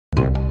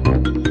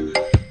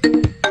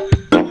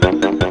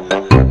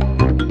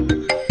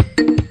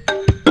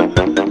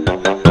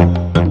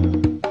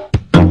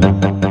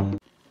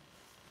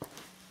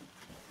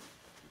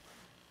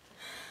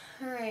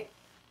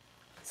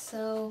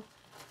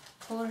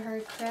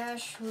Hard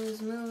Crash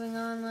was moving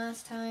on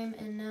last time,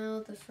 and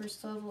now the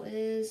first level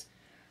is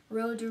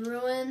Road to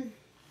Ruin.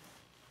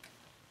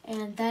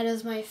 And that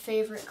is my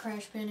favorite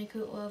Crash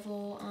Bandicoot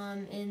level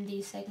in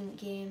the second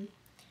game.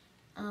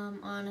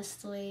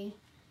 Honestly,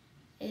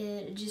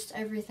 just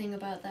everything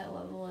about that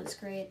level is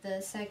great.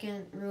 The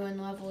second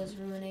Ruin level is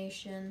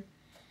Ruination,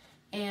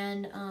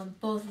 and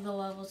both of the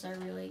levels are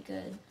really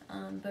good,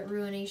 but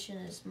Ruination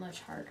is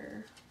much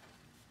harder.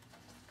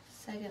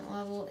 Second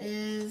level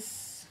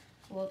is,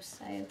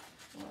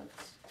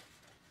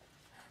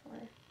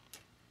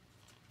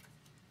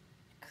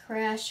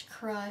 Crash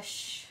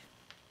Crush.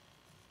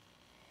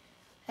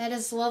 That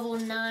is level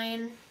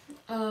 9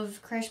 of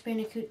Crash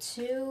Bandicoot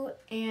 2,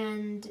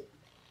 and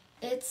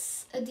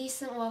it's a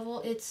decent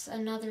level. It's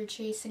another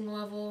chasing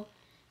level,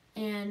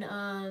 and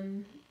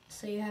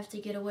so you have to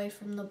get away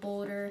from the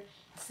boulder.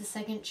 It's the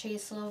second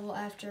chase level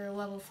after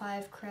level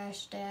 5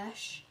 Crash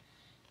Dash,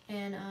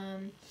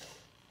 and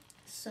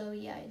so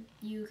yeah,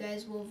 you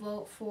guys will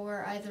vote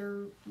for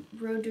either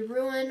Road to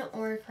Ruin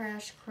or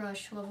Crash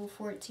Crush level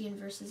 14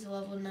 versus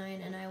level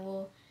 9, and I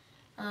will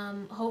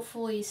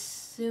hopefully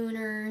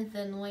sooner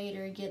than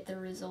later get the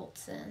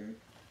results in.